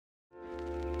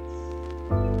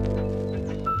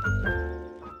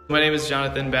My name is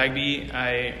Jonathan Bagby.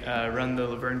 I run the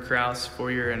LaVerne Krause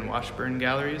Foyer and Washburn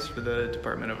Galleries for the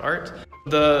Department of Art.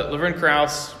 The LaVerne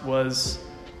Krause was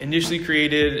initially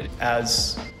created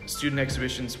as student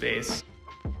exhibition space.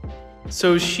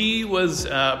 So she was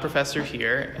a professor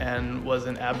here and was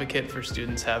an advocate for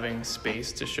students having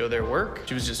space to show their work.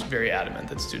 She was just very adamant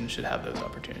that students should have those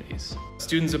opportunities.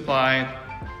 Students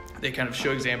apply, they kind of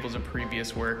show examples of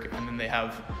previous work, and then they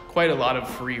have quite a lot of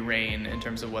free reign in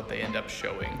terms of what they end up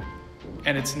showing.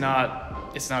 And it's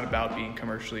not about being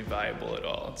commercially viable at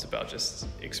all. It's about just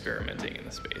experimenting in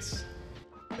the space.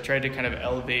 I tried to kind of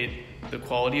elevate the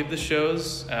quality of the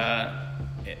shows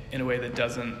in a way that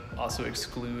doesn't also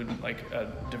exclude like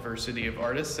a diversity of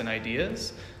artists and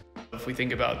ideas. If we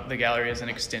think about the gallery as an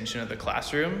extension of the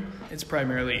classroom, it's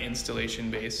primarily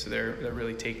installation based, so they're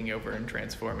really taking over and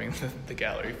transforming the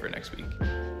gallery for next week.